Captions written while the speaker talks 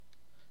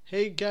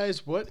Hey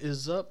guys, what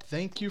is up?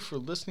 Thank you for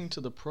listening to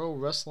the Pro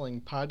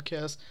Wrestling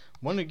Podcast.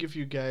 Want to give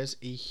you guys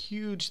a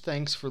huge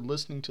thanks for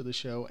listening to the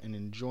show and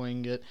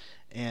enjoying it,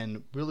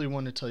 and really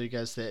want to tell you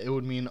guys that it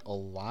would mean a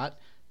lot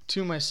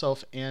to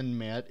myself and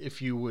Matt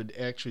if you would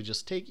actually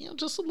just take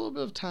just a little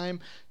bit of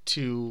time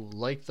to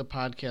like the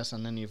podcast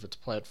on any of its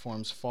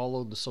platforms,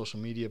 follow the social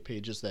media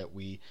pages that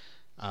we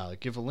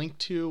give a link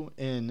to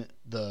in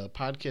the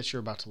podcast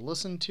you're about to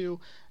listen to.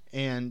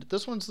 And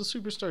this one's the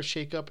Superstar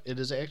Shakeup. It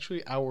is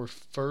actually our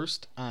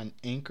first on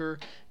Anchor,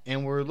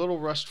 and we're a little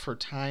rushed for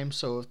time.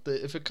 So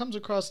if it comes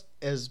across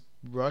as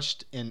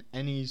rushed in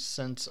any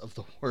sense of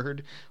the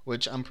word,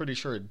 which I'm pretty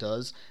sure it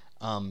does,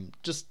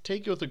 just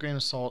take it with a grain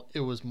of salt.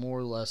 It was more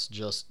or less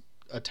just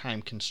a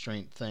time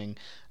constraint thing.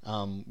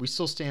 We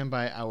still stand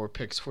by our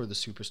picks for the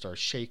Superstar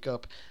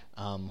Shakeup.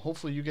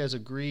 Hopefully you guys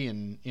agree,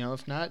 and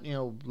if not,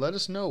 let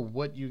us know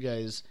what you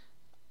guys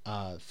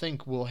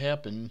think will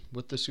happen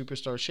with the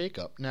Superstar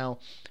Shakeup. Now,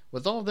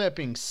 with all that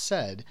being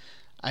said,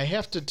 I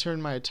have to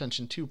turn my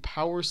attention to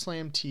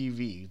PowerSlam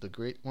TV,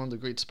 one of the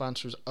great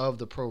sponsors of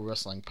the Pro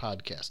Wrestling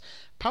Podcast.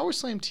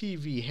 PowerSlam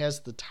TV has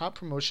the top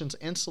promotions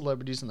and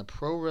celebrities in the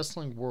pro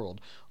wrestling world,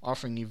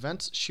 offering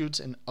events, shoots,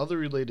 and other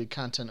related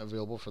content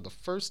available for the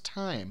first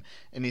time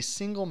in a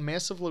single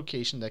massive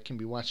location that can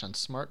be watched on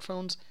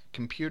smartphones,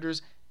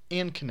 computers,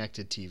 and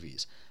connected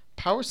TVs.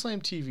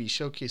 PowerSlam TV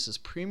showcases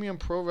premium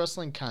pro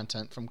wrestling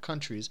content from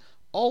countries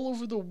all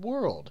over the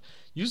world.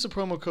 Use the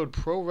promo code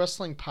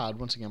PROWrestlingPod,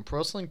 once again,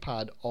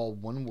 PROWrestlingPod, all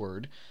one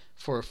word,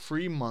 for a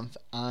free month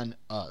on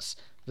us.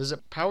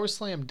 Visit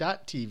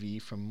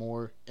powerslam.tv for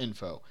more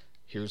info.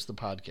 Here's the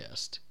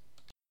podcast.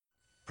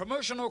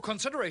 Promotional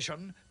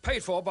consideration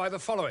paid for by the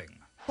following.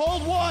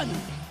 Hold one!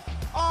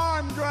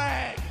 Arm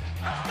drag!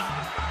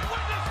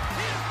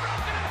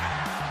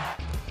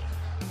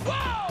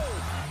 Whoa!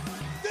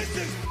 This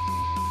is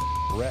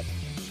Brett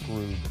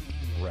screwed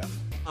Brett.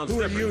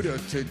 Who are you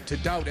to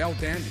doubt El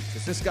Dandy?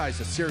 Because this guy's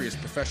a serious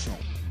professional.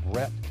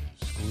 Brett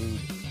screwed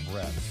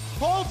Brett.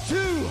 hold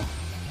two!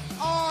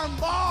 Arm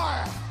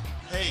bar!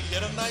 Hey,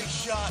 get a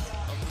nice shot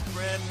of the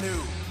brand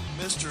new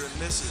Mr.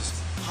 and Mrs.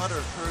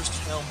 Hunter Hurst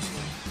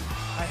Helmsley.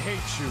 I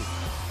hate you.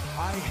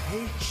 I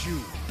hate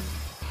you.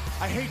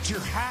 I hate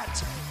your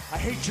hat. I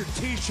hate your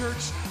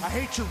t-shirts. I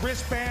hate your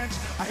wristbands.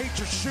 I hate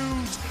your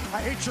shoes.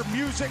 I hate your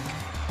music.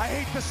 I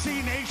hate the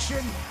C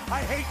Nation. I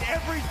hate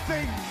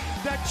everything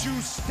that you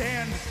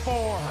stand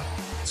for.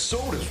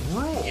 Sodas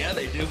rule. Yeah,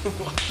 they do.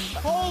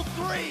 Hold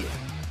three!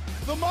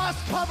 The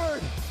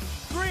moss-covered,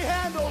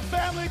 three-handled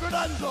family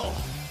Gradunzel.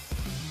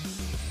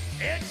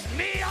 It's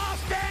me,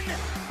 Austin!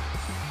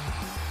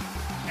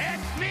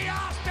 It's me,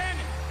 Austin!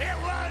 It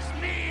was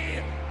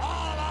me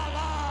all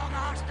along,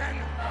 Austin!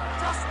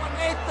 Just when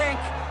they think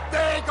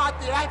they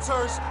got the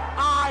answers,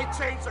 I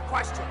change the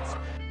questions.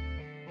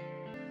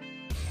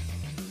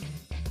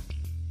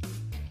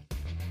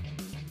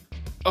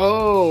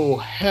 Oh,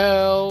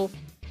 hell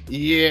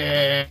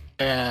yeah.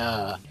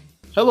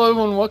 Hello,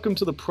 everyone. Welcome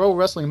to the Pro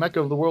Wrestling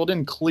Mecca of the world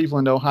in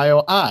Cleveland,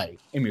 Ohio. I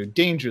am your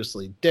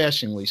dangerously,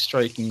 dashingly,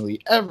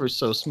 strikingly, ever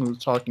so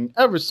smooth-talking,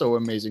 ever so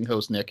amazing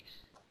host, Nick.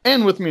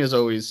 And with me, as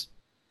always,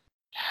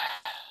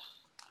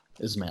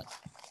 is Matt.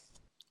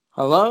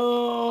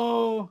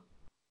 Hello,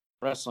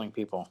 wrestling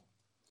people.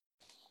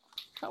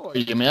 How are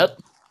you, Matt?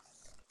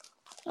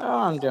 Oh,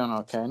 I'm doing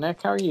okay.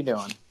 Nick, how are you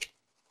doing?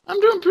 I'm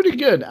doing pretty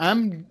good.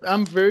 I'm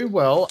very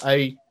well.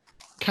 I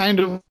kind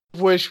of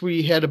wish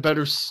we had a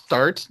better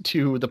start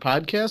to the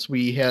podcast.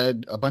 We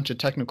had a bunch of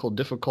technical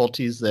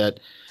difficulties that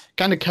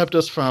kind of kept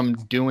us from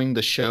doing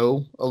the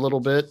show a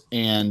little bit,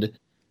 and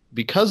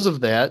because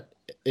of that,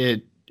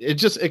 it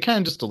kind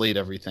of just delayed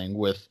everything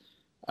with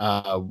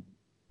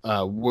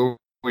where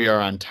we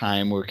are on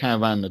time. We're kind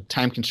of on a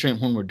time constraint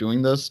when we're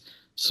doing this,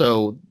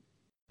 so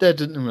that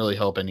didn't really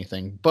help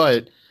anything.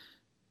 But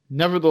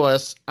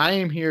nevertheless, I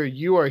am here,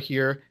 you are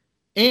here,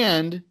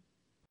 and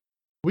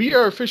we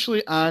are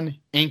officially on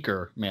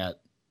Anchor,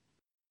 Matt.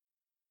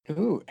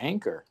 Ooh,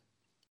 Anchor.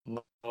 I'm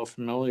a little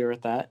familiar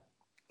with that.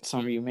 Some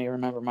of you may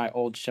remember my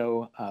old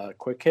show,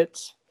 Quick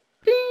Hits.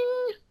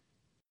 Bing!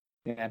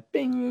 Yeah,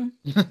 bing!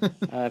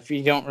 If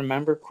you don't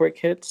remember Quick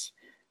Hits,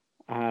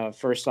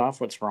 first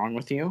off, what's wrong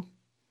with you?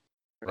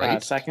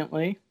 Right.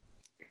 Secondly,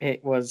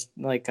 it was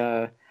like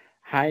a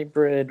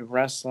hybrid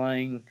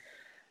wrestling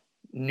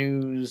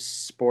news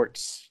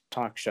sports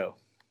talk show.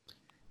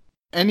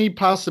 Any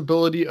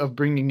possibility of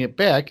bringing it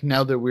back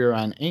now that we're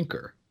on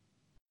Anchor?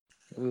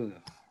 Ooh,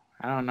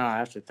 I don't know. I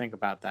have to think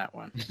about that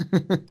one.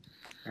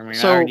 I mean,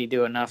 So- I already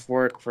do enough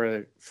work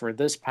for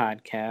this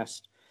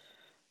podcast.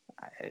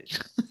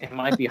 It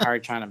might be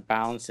hard trying to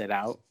balance it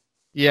out.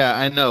 Yeah,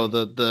 I know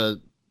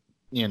the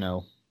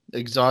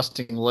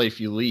exhausting life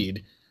you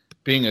lead,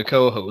 being a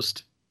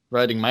co-host,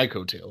 riding my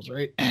coattails,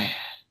 right?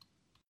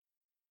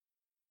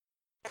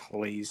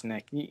 Please,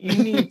 Nick.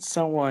 You need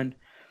someone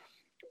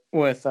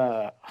with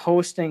a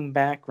hosting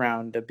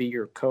background to be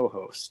your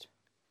co-host.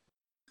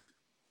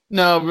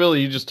 No,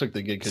 really, you just took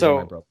the gig because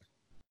you're my brother.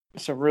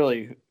 So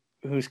really,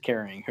 who's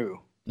carrying who?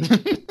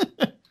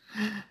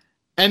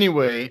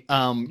 Anyway,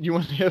 you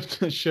want to have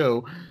to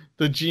show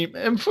the G.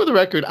 And for the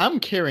record,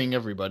 I'm carrying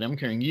everybody. I'm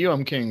carrying you.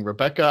 I'm carrying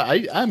Rebecca.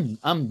 I'm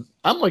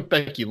like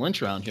Becky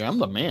Lynch around here. I'm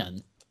the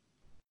man.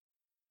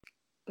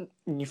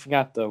 You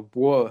forgot the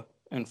 "w"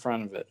 in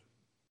front of it.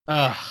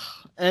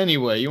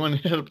 Anyway, you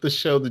want to hit up the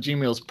show. The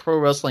Gmail's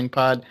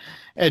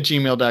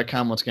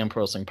prowrestlingpod@gmail.com. Once again,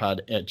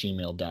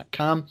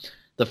 prowrestlingpod@gmail.com.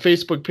 The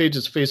Facebook page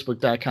is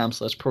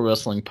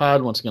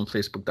facebook.com/prowrestlingpod. Once again,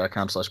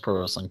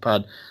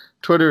 facebook.com/prowrestlingpod.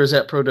 Twitter is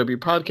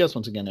 @ProWPodcast.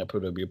 Once again,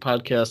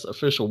 @ProWPodcast.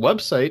 Official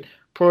website,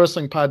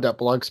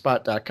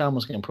 prowrestlingpod.blogspot.com.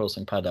 Once again,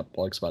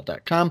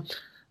 prowrestlingpod.blogspot.com.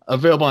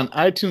 Available on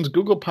iTunes,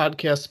 Google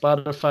Podcasts,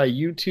 Spotify,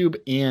 YouTube,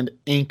 and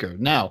Anchor.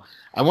 Now,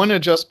 I want to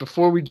adjust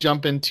before we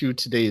jump into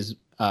today's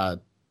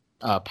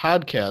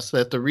podcast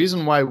that the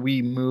reason why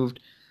we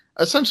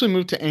essentially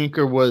moved to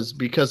Anchor was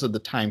because of the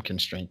time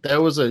constraint.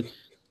 That was a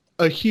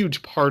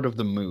huge part of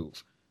the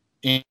move.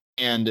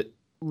 And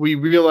we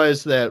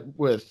realized that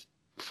with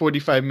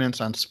 45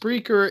 minutes on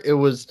Spreaker,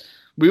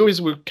 we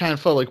always kind of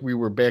felt like we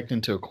were backed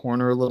into a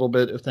corner a little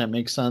bit, if that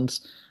makes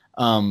sense,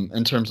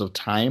 in terms of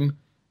time.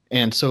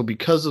 And so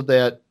because of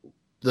that,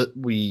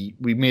 we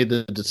made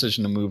the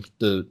decision to move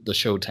the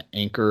show to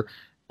Anchor.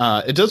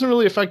 It doesn't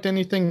really affect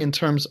anything in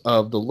terms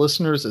of the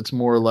listeners. It's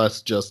more or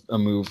less just a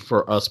move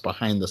for us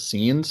behind the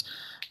scenes.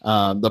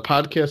 The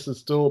podcast is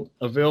still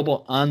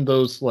available on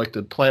those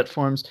selected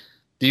platforms.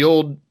 The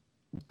old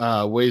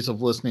ways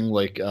of listening,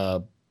 like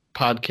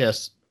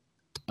Podcast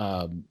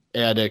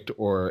Addict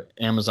or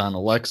Amazon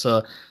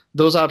Alexa,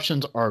 those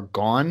options are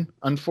gone,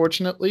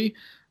 unfortunately.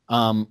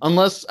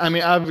 Unless,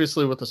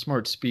 obviously with a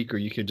smart speaker,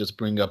 you could just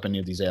bring up any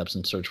of these apps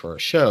and search for a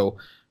show,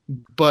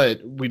 but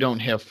we don't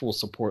have full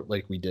support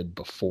like we did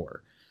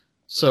before.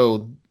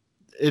 So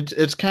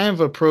it's kind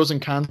of a pros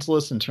and cons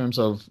list in terms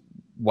of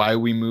why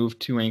we moved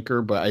to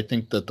Anchor, but I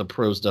think that the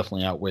pros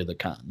definitely outweigh the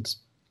cons.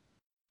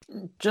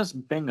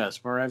 Just Bing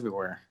us. We're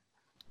everywhere.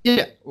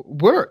 Yeah,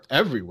 we're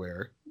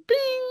everywhere.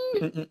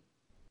 Bing!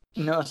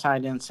 Notice I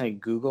didn't say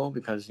Google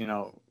because,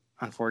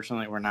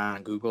 unfortunately we're not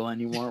on Google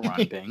anymore. We're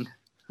on Bing.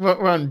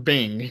 We're on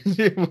Bing.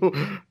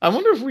 I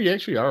wonder if we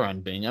actually are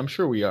on Bing. I'm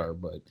sure we are,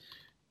 but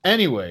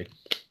anyway.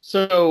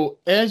 So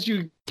as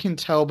you can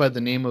tell by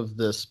the name of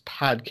this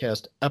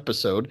podcast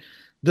episode,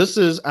 this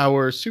is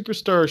our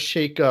Superstar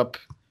Shakeup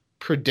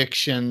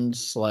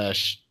predictions /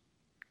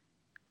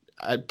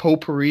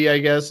 potpourri, I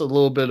guess, a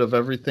little bit of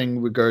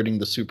everything regarding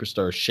the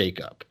Superstar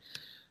Shakeup.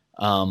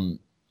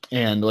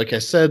 And like I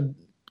said,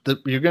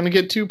 you're going to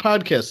get 2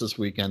 podcasts this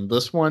weekend.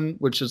 This one,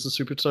 which is the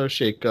Superstar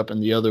Shakeup, and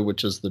the other,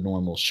 which is the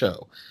normal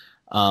show.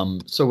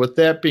 So with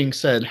that being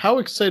said, how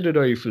excited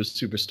are you for the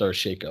Superstar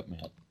Shakeup,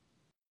 Matt?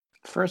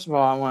 First of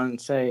all, I want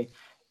to say,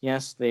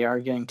 yes, they are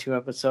getting 2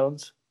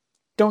 episodes.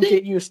 Don't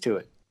get used to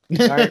it.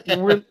 All right?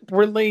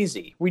 We're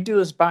lazy. We do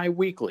this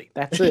bi-weekly.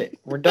 That's it.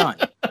 We're done.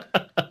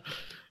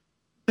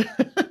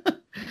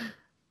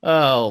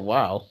 Oh,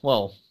 wow.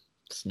 Well,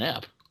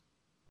 snap.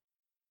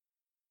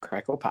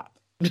 Crackle pop.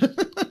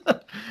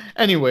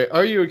 Anyway,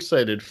 are you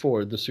excited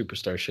for the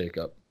Superstar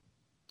Shakeup?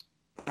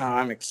 Oh,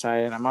 I'm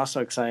excited. I'm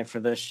also excited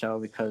for this show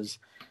because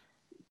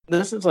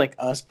this is like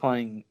us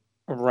playing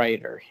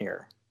writer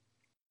here.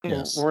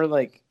 Yes. We're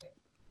like,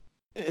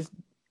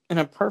 in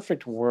a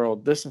perfect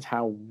world, this is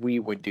how we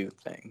would do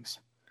things.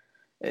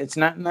 It's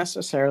not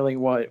necessarily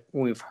what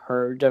we've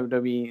heard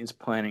WWE is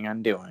planning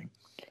on doing.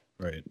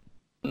 Right.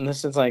 And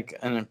this is like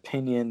an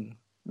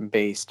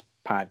opinion-based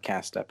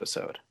podcast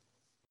episode.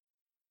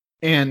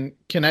 And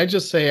can I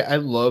just say, I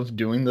love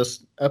doing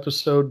this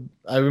episode.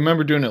 I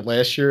remember doing it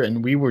last year,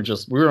 and we were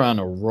on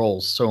a roll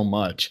so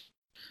much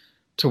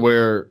to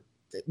where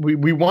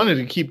we wanted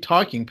to keep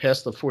talking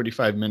past the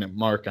 45-minute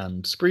mark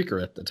on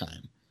Spreaker at the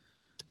time.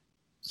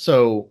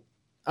 So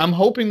I'm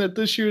hoping that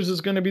this year's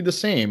is going to be the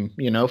same,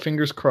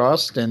 fingers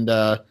crossed. And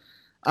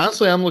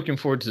honestly, I'm looking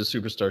forward to the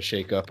Superstar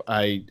Shakeup.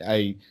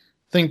 I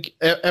think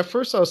at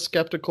first I was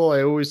skeptical.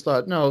 I always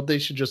thought, no, they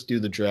should just do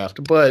the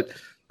draft. But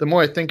the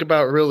more I think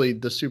about it, really,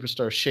 the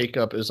Superstar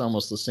Shakeup is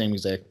almost the same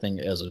exact thing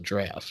as a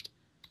draft.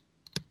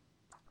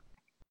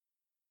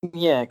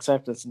 Yeah,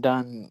 except it's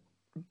done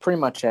pretty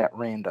much at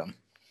random.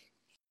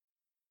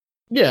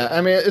 Yeah,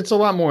 it's a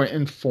lot more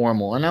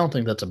informal, and I don't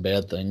think that's a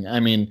bad thing.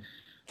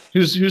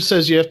 Who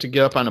says you have to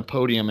get up on a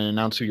podium and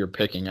announce who you're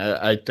picking?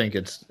 I think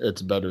it's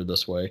better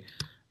this way.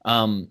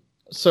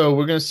 So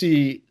we're going to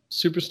see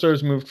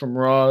superstars move from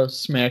Raw,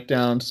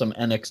 SmackDown, some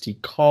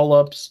NXT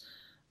call-ups.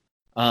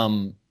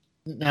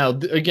 Now,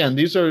 again,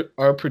 these are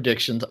our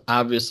predictions.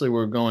 Obviously,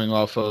 we're going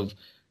off of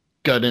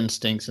gut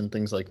instincts and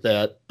things like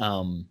that.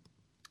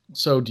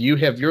 So do you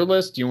have your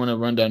list? Do you want to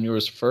run down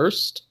yours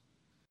first?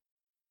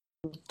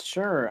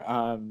 Sure.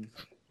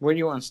 Where do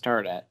you want to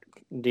start at?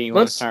 Do you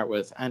want to start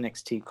with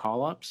NXT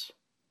call-ups?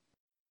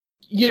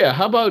 Yeah,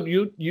 how about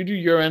you do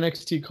your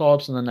NXT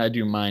call-ups and then I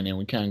do mine, and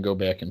we kind of go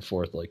back and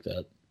forth like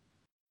that.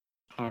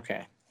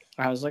 Okay.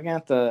 I was looking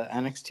at the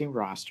NXT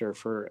roster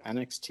for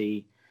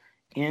NXT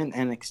and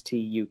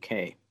NXT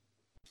UK.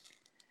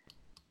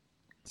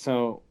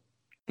 So,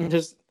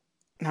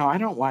 I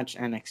don't watch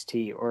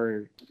NXT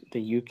or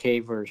the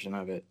UK version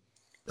of it.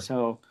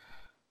 So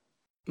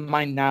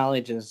my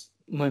knowledge is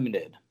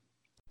limited.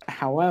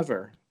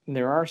 However,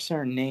 there are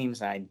certain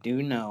names I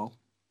do know.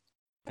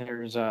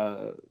 There's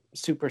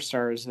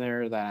superstars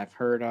there that I've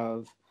heard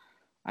of,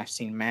 I've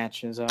seen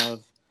matches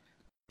of.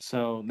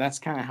 So that's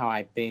kind of how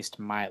I based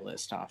my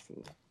list off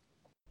of.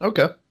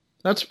 Okay,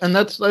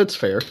 that's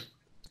fair.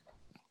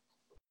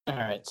 All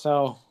right,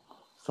 so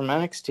from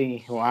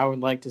NXT, who I would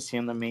like to see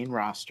on the main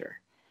roster,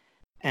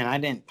 and I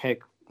didn't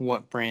pick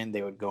what brand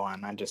they would go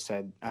on. I just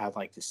said I'd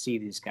like to see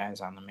these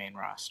guys on the main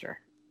roster.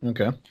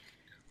 Okay,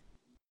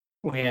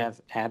 We have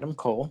Adam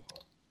Cole,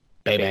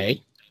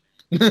 baby.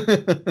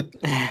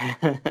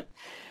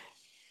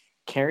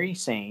 Kairi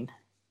Sane,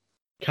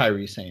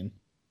 Kairi Sane.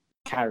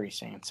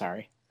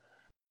 sorry.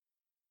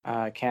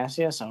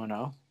 Cassius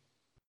Ono.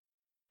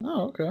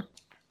 Oh, okay.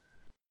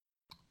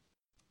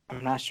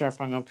 I'm not sure if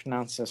I'm going to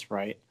pronounce this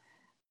right.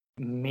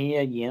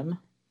 Mia Yim.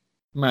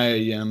 Maya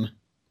Yim.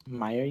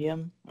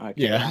 Okay,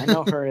 Yeah. I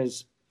know her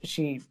as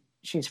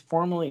she's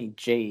formerly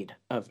Jade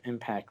of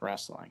Impact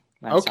Wrestling.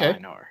 That's how I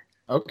know her.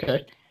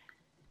 Okay.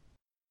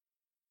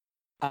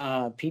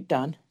 Pete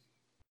Dunne,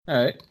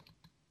 All right.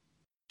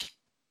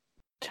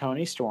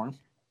 Tony Storm,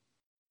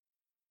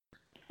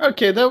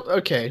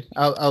 Okay.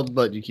 I'll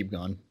let you keep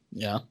going.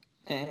 Yeah.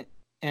 and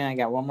I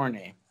got one more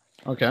name.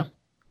 Okay.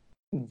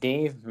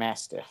 Dave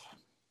Mastiff.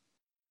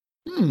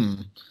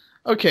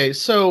 Okay,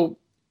 so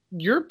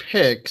your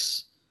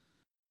picks,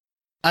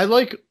 I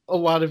like a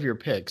lot of your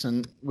picks,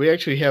 and we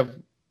actually have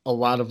a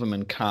lot of them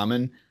in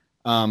common.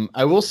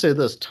 I will say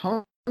this,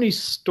 Tony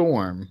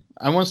Storm,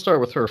 I want to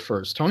start with her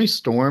first. Tony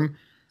Storm,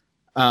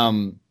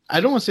 I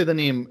don't want to say the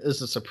name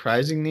is a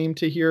surprising name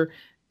to hear.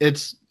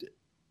 It's,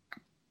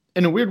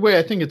 in a weird way,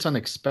 I think it's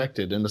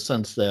unexpected in the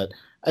sense that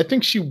I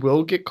think she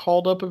will get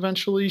called up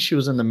eventually. She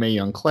was in the Mae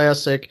Young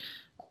Classic.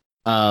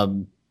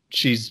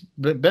 She's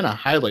been a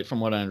highlight from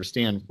what I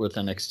understand with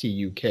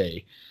NXT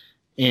UK,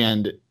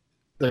 and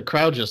the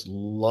crowd just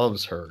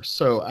loves her.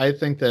 So I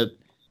think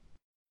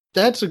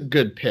that's a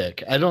good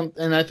pick. I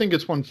think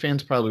it's one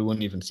fans probably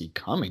wouldn't even see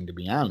coming, to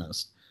be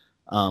honest.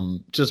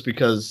 Just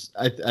because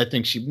I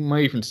think she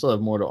might even still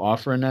have more to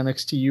offer in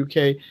NXT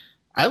UK.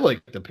 I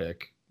like the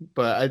pick,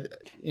 but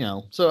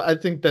so I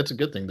think that's a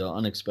good thing though.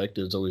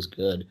 Unexpected is always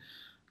good.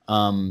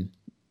 I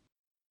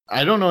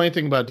don't know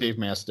anything about Dave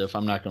Mastiff.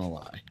 I'm not gonna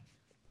lie.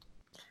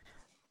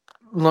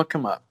 Look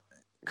him up,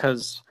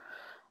 because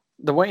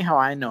the way how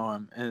I know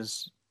him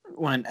is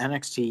when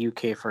NXT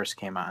UK first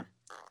came on.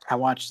 I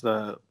watched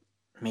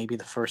maybe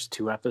the first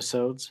 2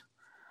 episodes,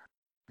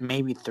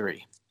 maybe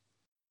 3.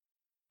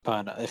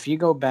 But if you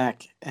go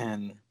back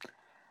and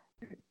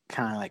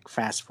kind of like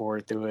fast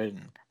forward through it,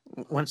 and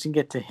once you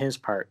get to his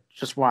part,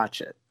 just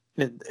watch it.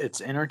 It's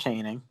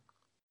entertaining,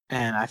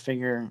 and I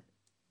figure,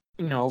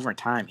 over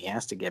time he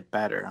has to get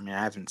better. I mean,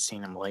 I haven't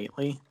seen him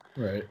lately,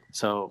 Right.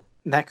 so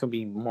that could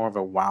be more of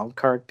a wild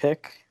card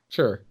pick.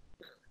 Sure.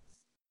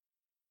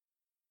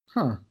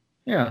 Huh.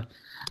 Yeah.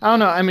 I don't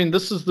know. I mean,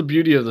 this is the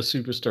beauty of the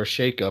Superstar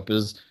Shakeup,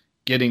 is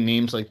getting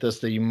names like this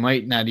that you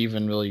might not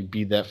even really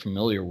be that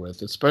familiar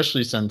with,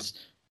 especially since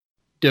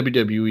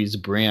WWE's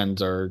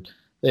brands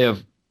they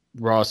have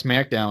Raw,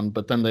 SmackDown,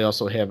 but then they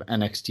also have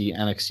NXT,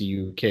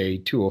 NXT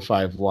UK,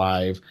 205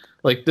 Live.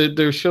 Like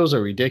their shows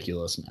are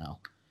ridiculous now.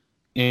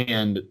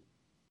 And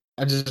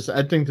I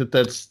think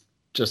that's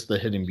just the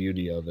hidden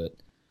beauty of it.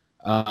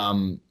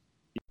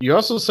 You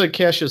also said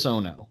Cassius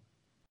Ono,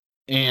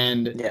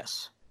 and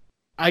Yes,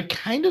 I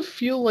kind of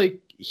feel like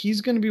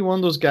he's going to be one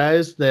of those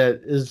guys that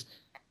is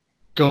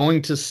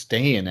going to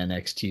stay in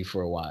NXT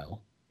for a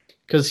while,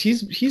 because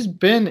he's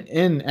been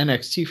in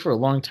NXT for a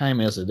long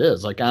time as it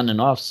is, like on and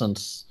off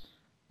since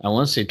I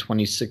want to say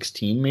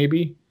 2016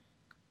 maybe.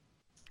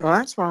 well,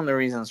 that's one of the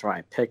reasons why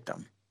I picked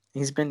him.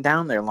 He's been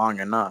down there long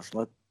enough.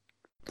 Let's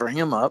bring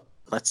him up.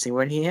 Let's see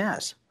what he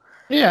has.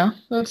 Yeah,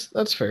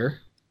 that's fair.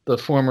 The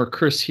former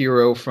Chris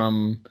Hero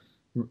from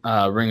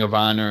Ring of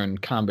Honor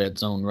and Combat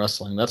Zone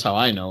Wrestling. That's how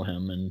I know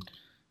him. And,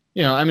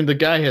 I mean, the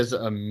guy has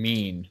a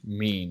mean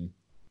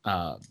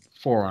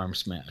forearm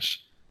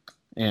smash.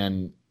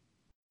 And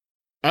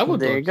I would.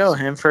 There you go.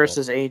 Him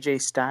versus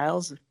AJ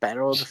Styles.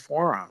 Battle of the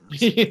forearms.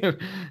 The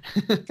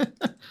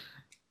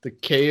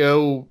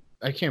KO,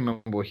 I can't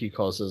remember what he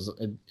calls his,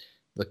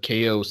 the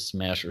KO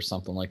smash or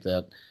something like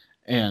that.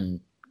 And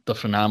the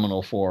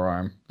phenomenal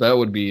forearm. That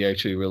would be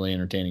actually a really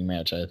entertaining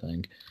match, I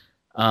think.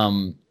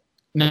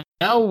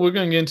 Now we're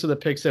going to get into the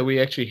picks that we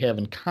actually have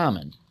in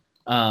common.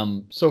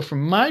 So for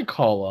my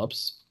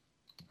call-ups,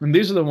 and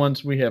these are the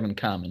ones we have in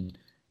common: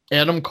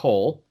 Adam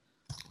Cole,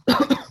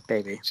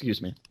 baby.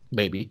 Excuse me,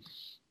 baby.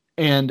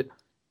 And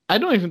I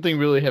don't even think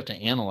we really have to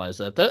analyze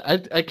that.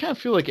 I kind of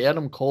feel like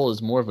Adam Cole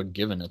is more of a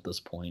given at this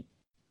point.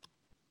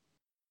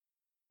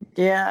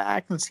 Yeah,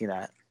 I can see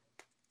that.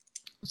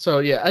 So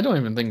yeah, I don't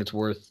even think it's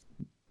worth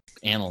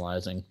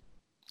analyzing.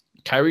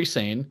 Kairi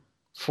Sane,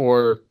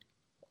 for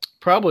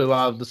probably a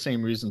lot of the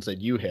same reasons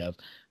that you have.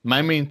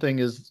 My main thing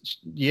is,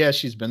 yeah,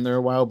 she's been there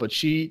a while, but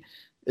she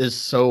is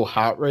so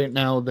hot right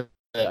now that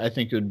I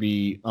think it would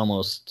be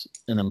almost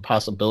an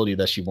impossibility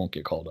that she won't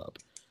get called up.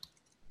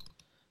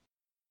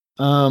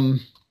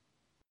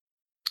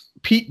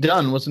 Pete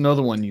Dunne was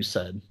another one you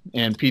said,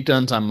 and Pete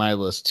Dunne's on my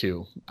list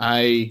too.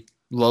 I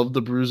love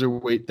the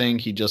bruiserweight thing.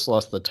 He just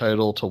lost the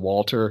title to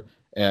Walter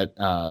at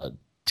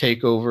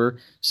Takeover,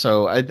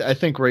 so I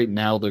think right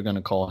now they're going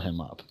to call him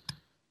up.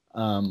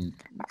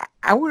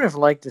 I would have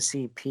liked to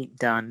see Pete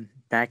Dunne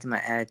back in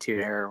the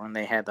Attitude Era when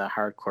they had the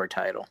hardcore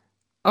title.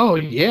 Oh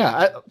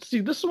yeah, see,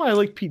 this is why I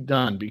like Pete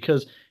Dunne,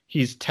 because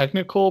he's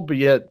technical, but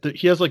yet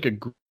he has like a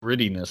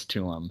grittiness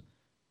to him.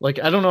 Like,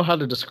 I don't know how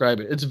to describe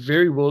it. It's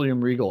very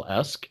William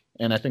Regal-esque,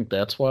 and I think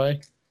that's why.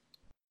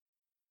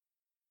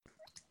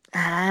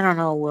 I don't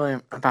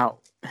know about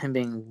him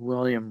being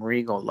William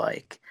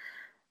Regal-like.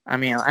 I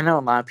mean, I know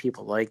a lot of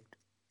people liked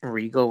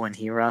Regal when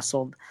he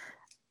wrestled.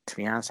 To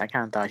be honest, I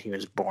kind of thought he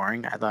was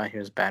boring. I thought he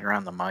was better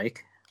on the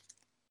mic.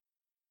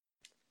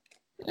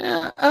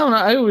 Yeah, I don't know.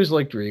 I always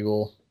liked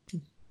Regal,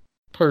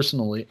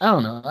 personally. I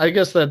don't know. I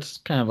guess that's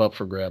kind of up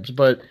for grabs.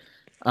 But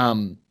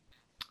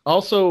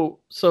also,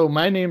 so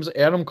my name's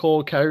Adam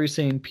Cole, Kairi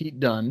Sane, Pete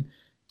Dunne.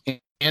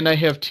 And I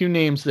have two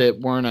names that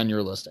weren't on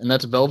your list. And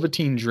that's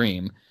Velveteen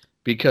Dream.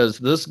 Because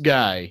this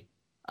guy,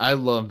 I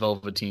love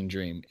Velveteen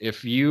Dream.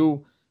 If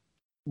you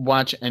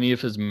watch any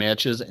of his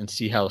matches and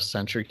see how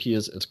eccentric he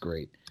is, it's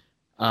great.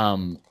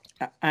 I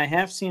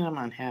have seen him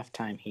on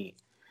Halftime Heat,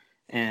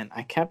 and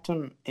I kept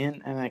him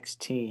in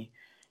NXT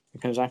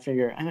because I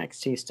figure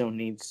NXT still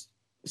needs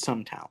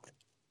some talent.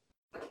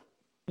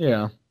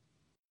 Yeah,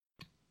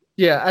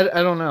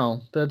 I don't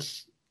know.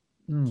 That's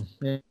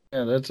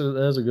that's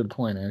a good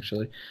point,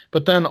 actually.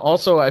 But then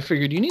also I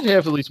figured you need to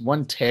have at least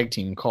one tag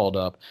team called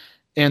up,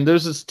 and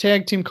there's this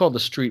tag team called the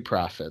Street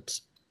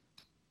Profits,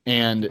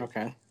 and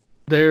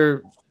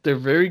they're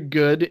very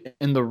good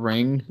in the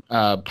ring,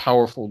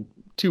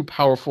 two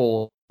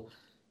powerful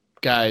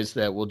guys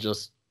that will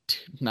just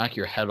knock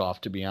your head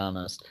off, to be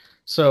honest.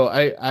 So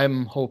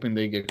I'm hoping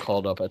they get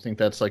called up. I think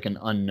that's like an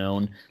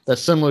unknown.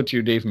 That's similar to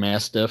your Dave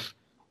Mastiff.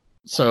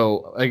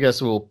 So I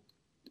guess we'll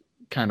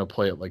kind of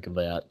play it like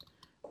that.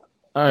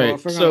 All right. Well,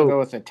 if we're going to go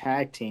with a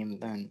tag team,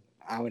 then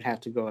I would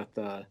have to go with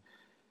the...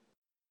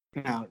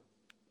 Now,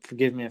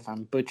 forgive me if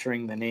I'm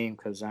butchering the name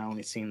because I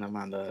only seen them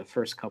on the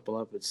first couple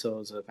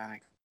episodes of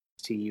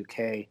NXT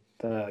UK.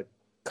 The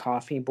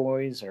Coffee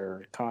Boys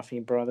or Coffee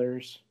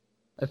Brothers?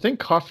 I think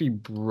Coffee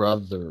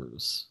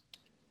Brothers.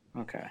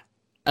 Okay.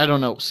 I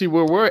don't know. See,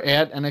 where we're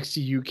at,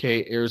 NXT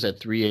UK airs at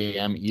 3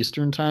 a.m.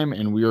 Eastern time,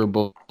 and we were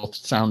both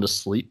sound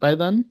asleep by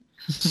then.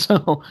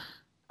 So,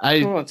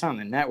 Well, it's on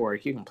the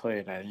network. You can play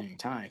it at any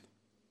time.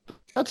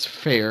 That's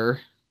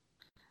fair.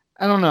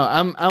 I don't know.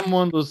 I'm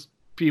one of those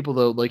people,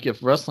 though, like,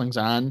 if wrestling's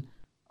on,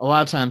 a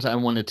lot of times I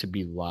want it to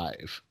be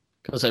live.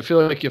 Because I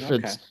feel like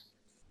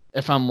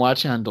if I'm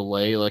watching on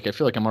delay, like, I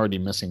feel like I'm already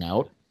missing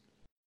out.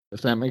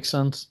 If that makes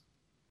sense.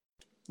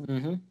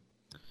 Mm-hmm.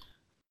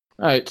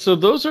 All right, so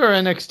those are our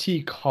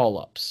NXT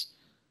call-ups.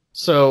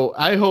 So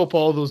I hope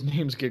all those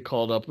names get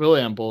called up,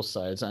 really on both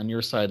sides, on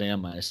your side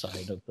and my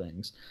side of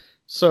things.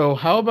 So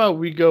how about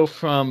we go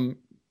from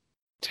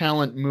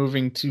talent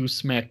moving to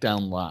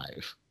SmackDown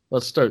Live?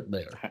 Let's start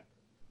there.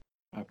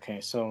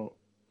 Okay, so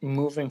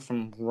moving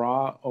from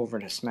Raw over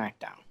to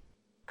SmackDown,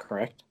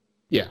 correct?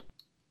 Yeah.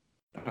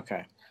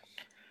 Okay.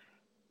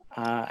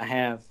 I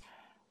have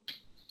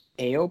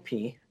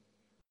AOP.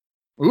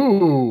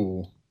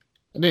 Ooh, I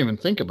didn't even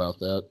think about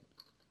that.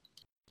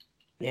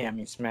 Yeah, I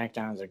mean,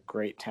 SmackDown is a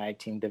great tag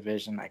team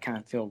division. I kind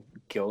of feel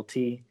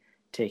guilty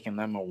taking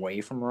them away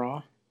from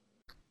Raw.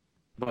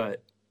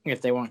 But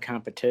if they want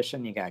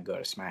competition, you got to go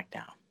to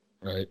SmackDown.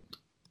 Right.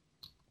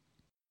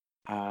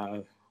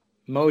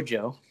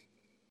 Mojo.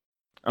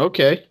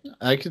 Okay,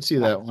 I could see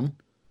that one.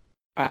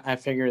 I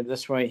figured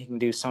this way he can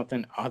do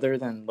something other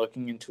than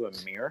looking into a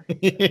mirror.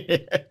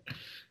 Because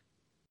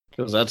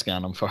that's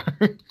gone him far.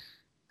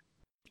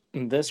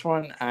 This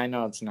one, I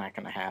know it's not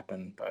going to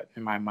happen, but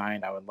in my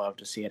mind, I would love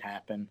to see it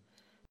happen.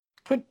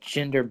 Put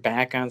Jinder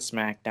back on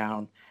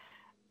SmackDown.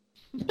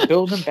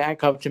 Build him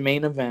back up to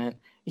main event.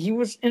 He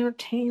was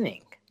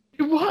entertaining.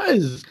 He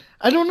was.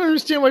 I don't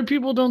understand why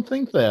people don't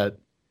think that.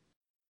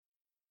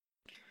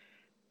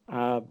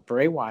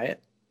 Bray Wyatt.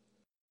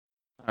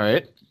 All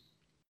right.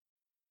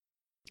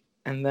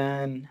 And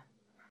then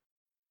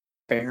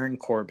Baron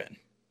Corbin.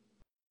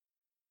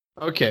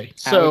 Okay,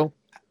 so...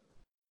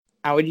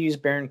 I would use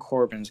Baron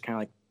Corbin as kind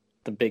of like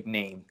the big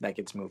name that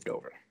gets moved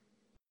over.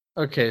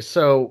 Okay,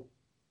 so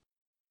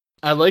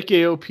I like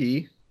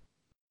AOP.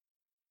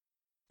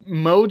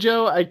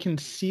 Mojo, I can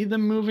see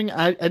them moving.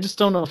 I just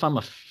don't know if I'm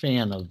a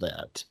fan of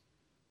that.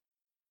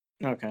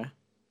 Okay.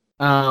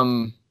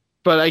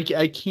 But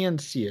I can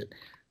see it.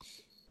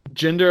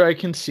 Jinder, I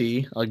can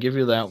see. I'll give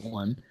you that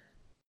one.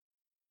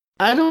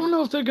 I don't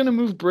know if they're going to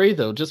move Bray,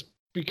 though, just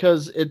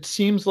because it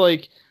seems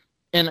like...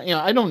 And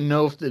I don't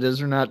know if it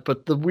is or not,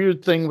 but the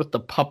weird thing with the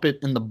puppet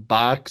in the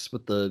box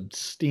with the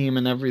steam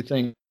and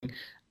everything,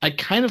 I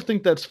kind of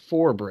think that's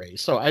for Bray.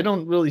 So I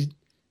don't really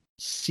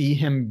see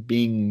him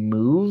being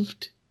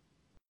moved.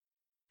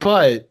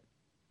 But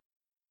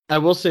I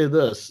will say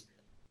this.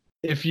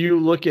 if you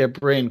look at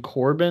Bray and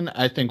Corbin,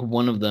 I think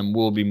one of them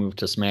will be moved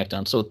to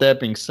SmackDown. So with that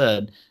being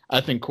said,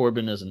 I think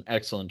Corbin is an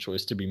excellent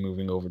choice to be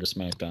moving over to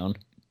SmackDown.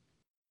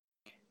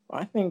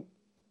 Well, I think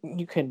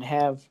you could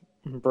have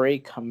Bray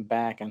come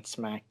back on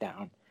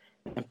SmackDown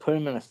and put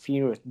him in a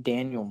feud with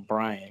Daniel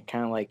Bryan,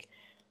 kind of like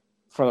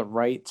for the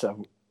rights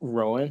of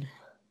Rowan.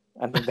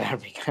 I think that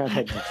would be kind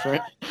of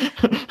different.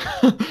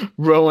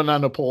 Rowan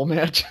on a pole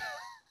match.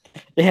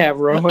 Yeah,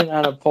 Rowan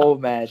on a pole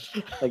match.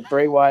 Like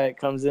Bray Wyatt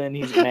comes in,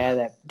 he's mad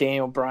that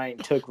Daniel Bryan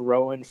took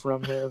Rowan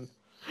from him.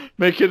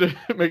 Make it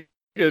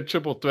a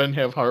triple threat and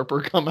have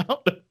Harper come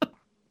out.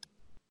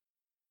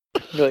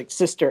 Be like,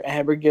 Sister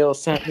Abigail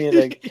sent me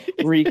to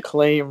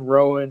reclaim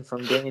Rowan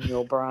from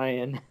Daniel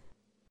Bryan.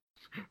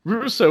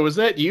 Russo, is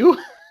that you?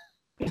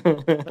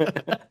 Yeah,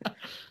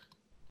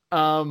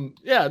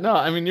 no,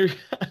 I mean, you're.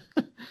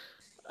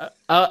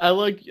 I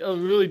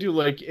really do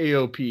like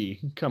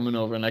AOP coming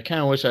over, and I kind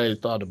of wish I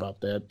had thought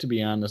about that, to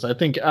be honest. I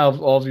think out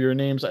of all of your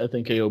names, I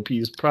think AOP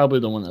is probably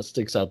the one that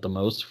sticks out the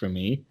most for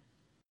me.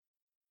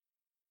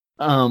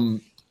 On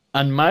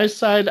my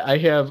side, I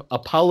have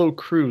Apollo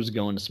Crews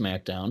going to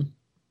SmackDown.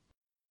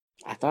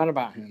 I thought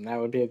about him. That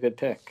would be a good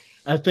pick.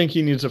 I think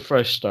he needs a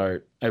fresh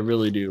start. I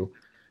really do.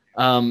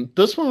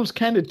 This one was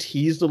kind of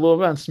teased a little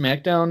bit on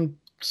SmackDown,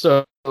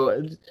 so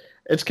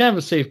it's kind of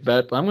a safe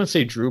bet, but I'm going to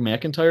say Drew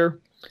McIntyre.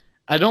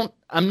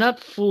 I'm not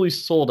fully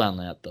sold on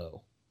that,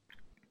 though.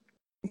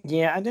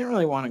 Yeah, I didn't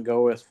really want to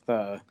go with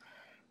the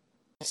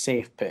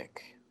safe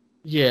pick.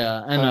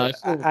 Yeah, I know.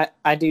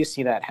 I do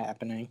see that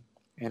happening.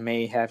 And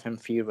may have him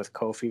feud with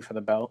Kofi for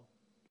the belt.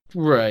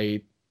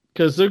 Right.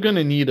 Because they're going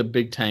to need a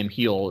big-time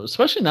heel,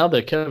 especially now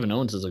that Kevin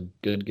Owens is a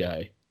good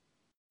guy.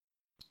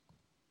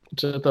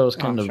 Which I thought was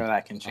kind of... I'm sure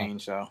that can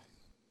change, though.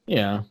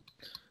 Yeah.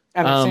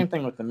 And the same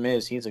thing with The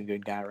Miz. He's a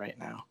good guy right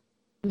now.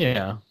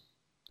 Yeah.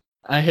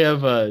 I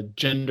have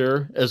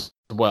Jinder as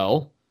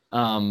well.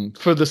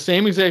 For the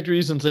same exact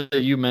reasons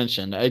that you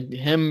mentioned.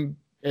 Him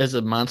as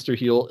a monster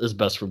heel is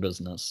best for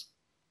business.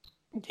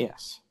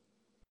 Yes.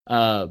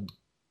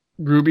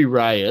 Ruby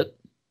Riott.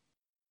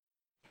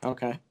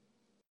 Okay.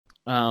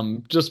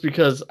 Just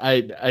because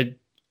I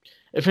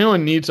if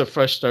anyone needs a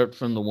fresh start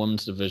from the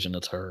women's division,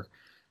 it's her.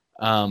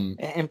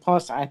 And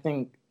plus, I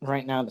think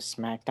right now the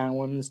SmackDown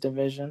women's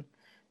division,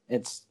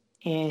 it's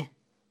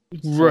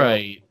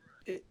right.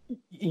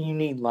 You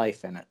need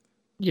life in it.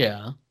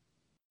 Yeah.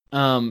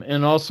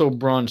 And also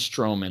Braun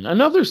Strowman,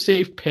 another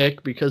safe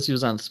pick because he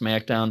was on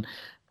SmackDown.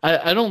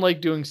 I don't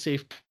like doing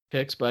safe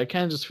picks, but I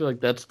kind of just feel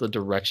like that's the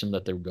direction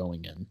that they're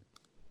going in.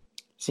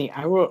 See,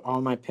 I wrote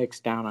all my picks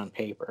down on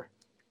paper,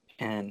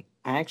 and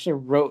I actually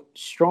wrote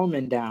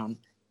Strowman down,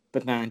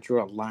 but then I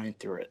drew a line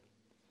through it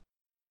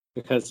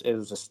because it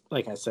was just,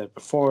 like I said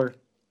before,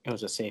 it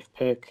was a safe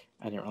pick.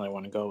 I didn't really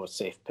want to go with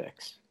safe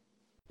picks.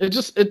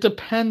 It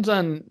depends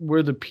on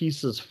where the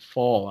pieces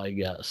fall, I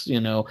guess,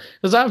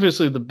 because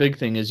obviously the big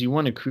thing is you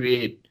want to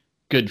create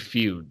good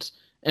feuds,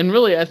 and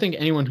really I think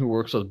anyone who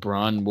works with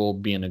Braun will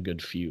be in a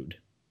good feud.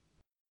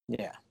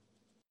 Yeah.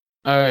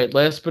 All right,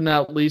 last but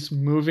not least,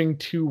 moving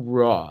to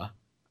Raw.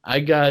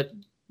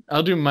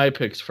 I'll do my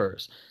picks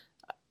first.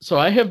 So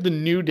I have the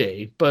New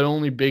Day, but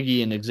only Big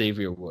E and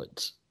Xavier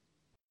Woods.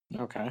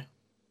 Okay.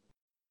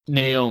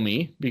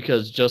 Naomi,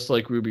 because just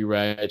like Ruby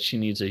Riott, she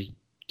needs a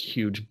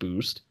huge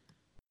boost.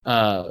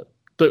 The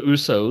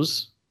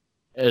Usos,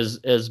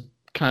 as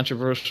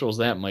controversial as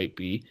that might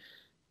be.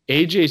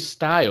 AJ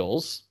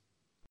Styles,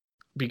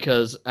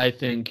 because I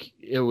think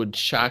it would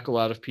shock a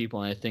lot of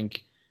people, and I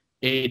think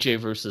AJ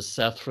versus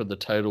Seth for the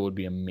title would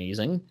be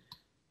amazing.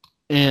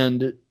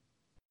 And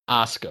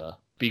Asuka,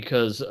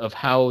 because of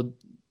how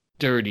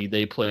dirty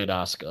they played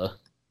Asuka.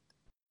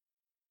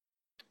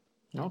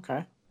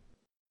 Okay.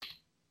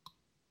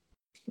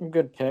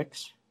 Good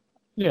picks.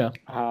 Yeah.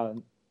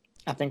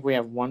 I think we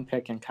have one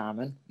pick in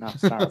common. I'll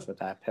start off with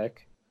that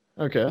pick.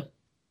 Okay.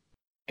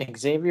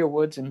 Xavier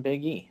Woods and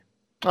Big E.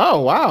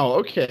 Oh, wow.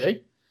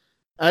 Okay.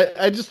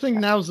 I just think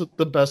now's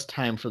the best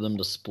time for them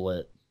to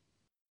split.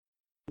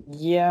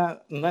 Yeah,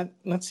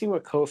 let's see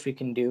what Kofi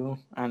can do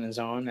on his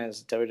own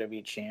as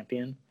WWE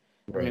champion.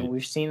 Right. I mean,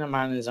 we've seen him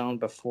on his own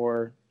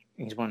before.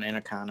 He's won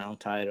Intercontinental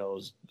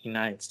titles,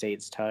 United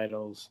States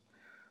titles.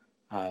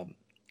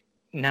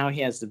 Now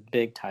he has the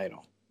big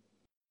title.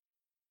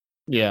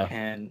 Yeah.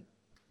 And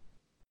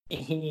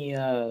he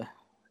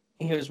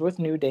was with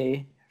New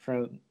Day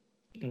for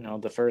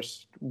the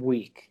first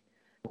week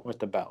with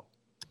the belt.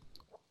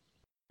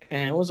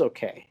 And it was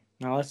okay.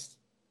 Now let's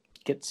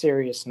get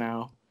serious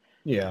now.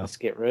 Yeah. Let's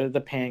get rid of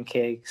the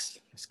pancakes.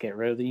 Let's get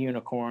rid of the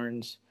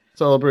unicorns.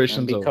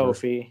 Celebration's over.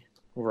 Kofi.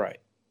 Right.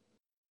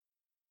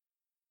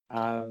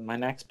 My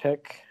next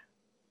pick,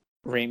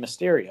 Rey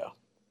Mysterio.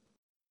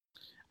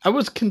 I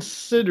was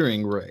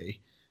considering Rey,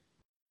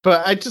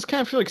 but I just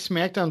kind of feel like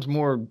SmackDown's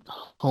more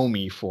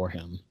homey for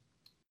him.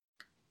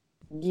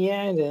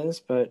 Yeah, it is,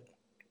 but it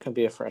could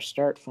be a fresh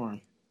start for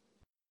him.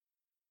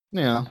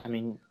 Yeah. I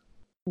mean,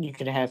 you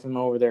could have him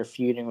over there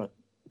feuding with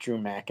Drew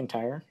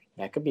McIntyre.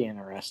 That could be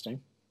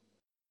interesting.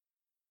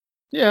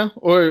 Yeah,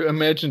 or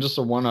imagine just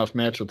a one-off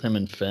match with him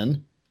and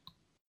Finn.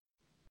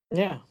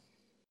 Yeah.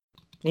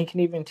 He can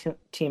even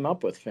team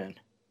up with Finn.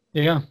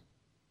 Yeah,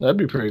 that'd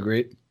be pretty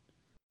great.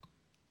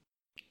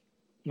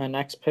 My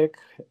next pick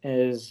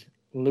is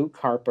Luke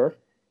Harper.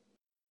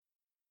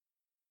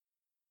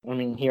 I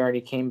mean, he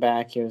already came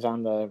back. He was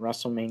on the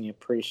WrestleMania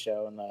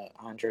pre-show in the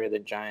Andre the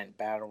Giant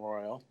Battle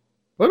Royal.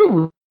 What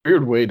a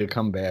weird way to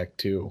come back,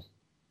 too.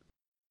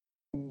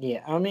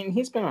 Yeah, I mean,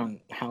 he's been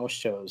on house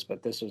shows,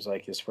 but this was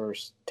like his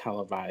first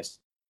televised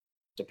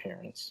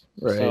appearance.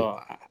 Right. So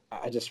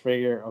I just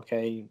figure,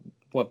 okay,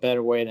 what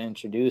better way to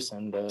introduce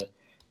him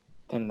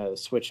than to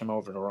switch him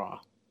over to Raw?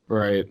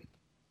 Right.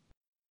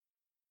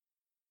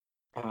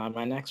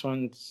 My next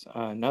one's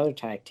another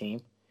tag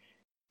team,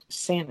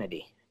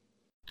 Sanity.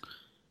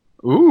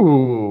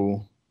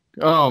 Ooh.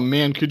 Oh,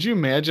 man. Could you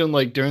imagine,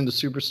 like, during the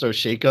Superstar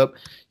Shakeup,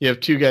 you have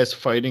two guys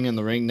fighting in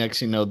the ring. Next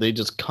thing you know, they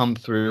just come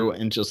through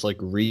and just, like,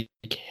 wreak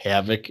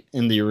havoc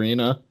in the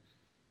arena?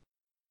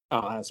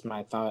 Oh, that's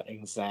my thought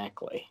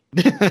exactly.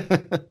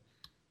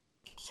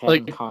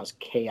 Like, cause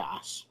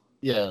chaos.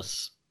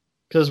 Yes.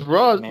 Because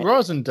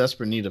Raw's in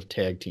desperate need of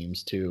tag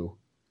teams, too.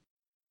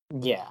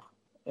 Yeah.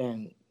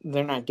 And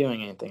they're not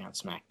doing anything on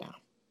SmackDown.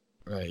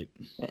 Right.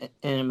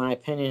 And in my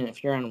opinion,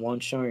 if you're on one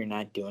show and you're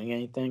not doing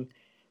anything,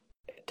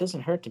 it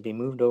doesn't hurt to be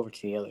moved over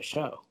to the other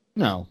show.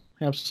 No,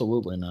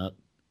 absolutely not.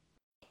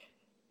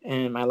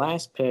 And my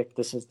last pick,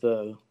 this is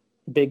the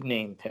big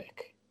name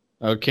pick.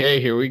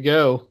 Okay, here we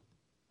go.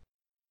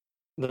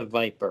 The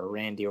Viper,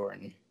 Randy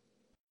Orton.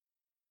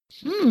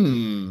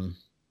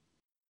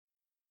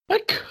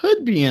 That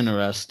could be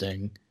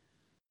interesting.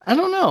 I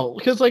don't know,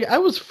 because like I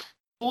was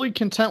fully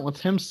content with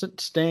him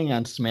staying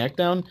on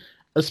SmackDown,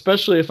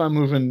 especially if I'm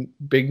moving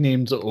big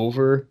names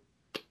over.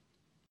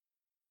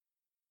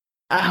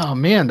 Oh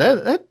man,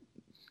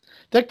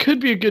 that could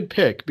be a good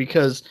pick,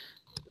 because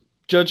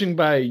judging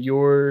by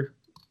your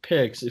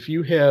picks, if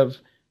you have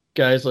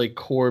guys like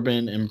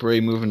Corbin and Bray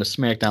moving to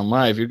SmackDown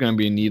Live, you're going to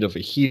be in need of a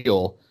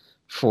heel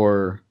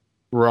for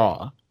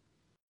Raw.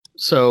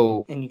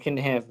 So, and you can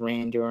have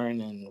Randy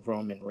Orton and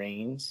Roman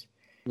Reigns.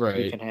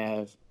 Right. You can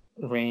have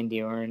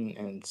Randy Orton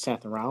and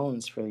Seth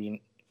Rollins for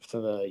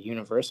the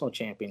Universal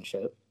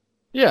Championship.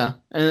 Yeah,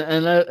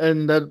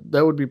 and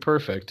that would be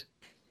perfect.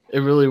 It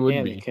really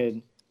would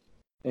be.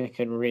 They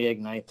could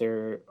reignite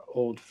their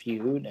old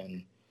feud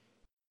and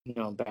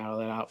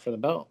battle it out for the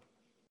belt.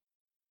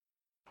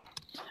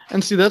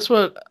 And see, that's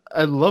what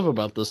I love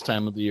about this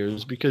time of the year,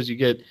 is because you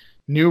get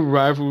new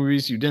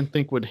rivalries you didn't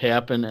think would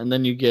happen, and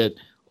then you get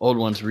old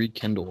ones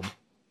rekindled.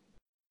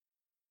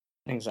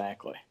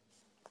 Exactly.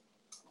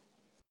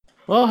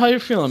 Well, how you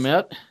feeling,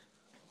 Matt?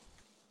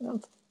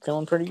 I'm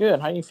feeling pretty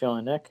good. How you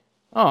feeling, Nick?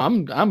 Oh,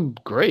 I'm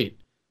great.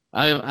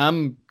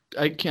 I'm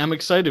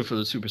excited for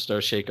the Superstar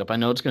Shakeup. I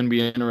know it's going to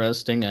be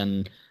interesting,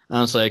 and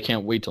honestly, I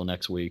can't wait till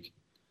next week.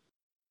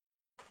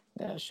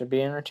 Yeah, it should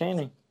be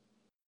entertaining.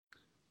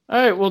 All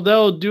right, well,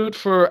 that'll do it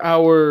for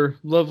our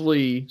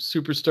lovely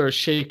Superstar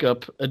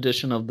Shakeup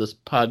edition of this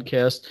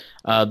podcast.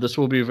 This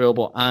will be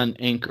available on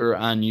Anchor,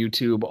 on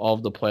YouTube, all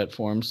of the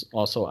platforms,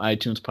 also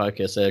iTunes,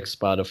 Podcast X,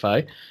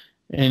 Spotify.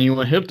 And you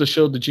want to hit the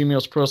show, the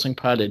Gmail's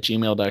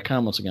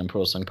ProWrestlingPod@gmail.com. Once again,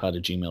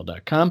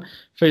 ProWrestlingPod@gmail.com.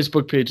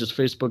 Facebook page is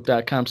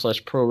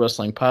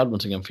Facebook.com/ProWrestlingPod.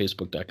 Once again,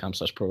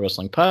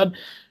 Facebook.com/ProWrestlingPod.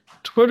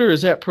 Twitter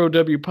is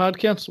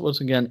 @ProWPodcast.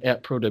 Once again,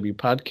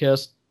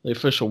 @ProWPodcast. The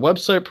official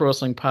website,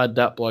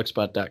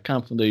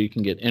 ProWrestlingPod.blogspot.com. From there, you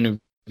can get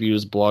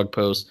interviews, blog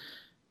posts,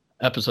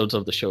 episodes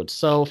of the show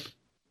itself,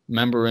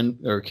 member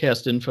or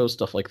cast info,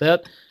 stuff like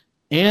that.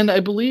 And I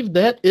believe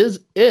that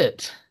is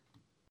it.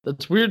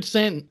 That's weird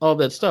saying all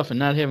that stuff and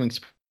not having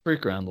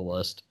Spreaker on the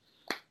list.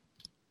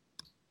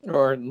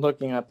 Or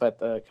looking up at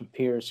the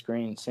computer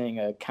screen, seeing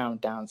a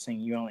countdown saying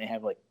you only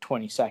have like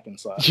 20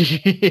 seconds left.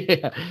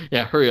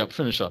 Yeah, hurry up,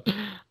 finish up.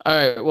 All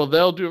right, well,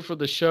 that'll do it for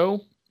the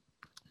show.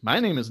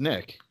 My name is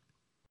Nick.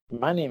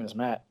 My name is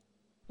Matt.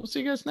 We'll see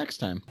you guys next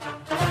time. The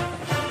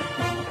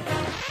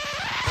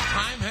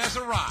time has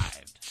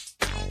arrived.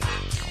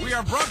 We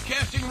are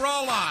broadcasting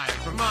Raw live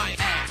from my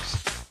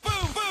ass.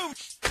 Boom, boom.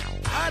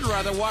 I'd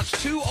rather watch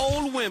two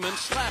old women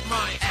slap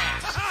my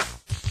ass.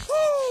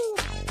 Woo!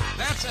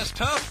 That's as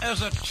tough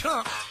as a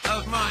chunk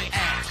of my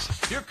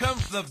ass. Here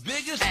comes the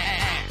biggest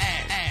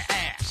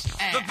ass.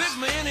 The big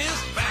man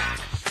is back.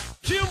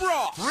 Jim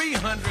Ross,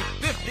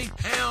 350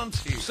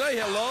 pounds here. Say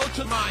hello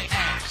to my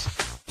ass.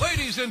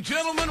 Ladies and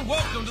gentlemen,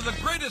 welcome to the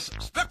greatest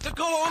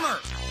spectacle on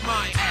earth,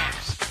 my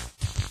ass.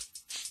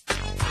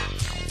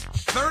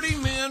 30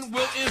 men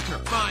will enter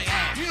my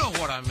ass. You know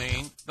what I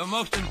mean. The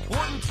most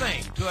important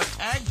thing to a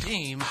tag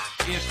team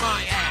is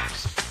my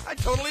ass. I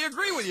totally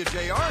agree with you,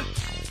 JR.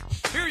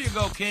 Here you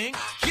go, King.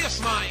 Kiss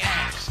my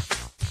ass.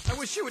 I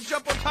wish you would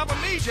jump on top of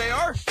me,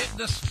 JR. It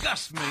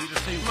disgusts me to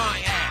see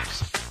my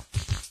ass.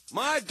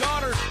 My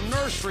daughter's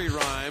nursery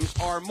rhymes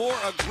are more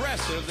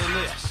aggressive than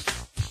this.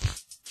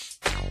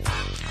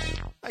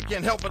 I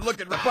can't help but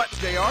look at the butt,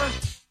 JR.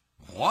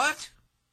 What?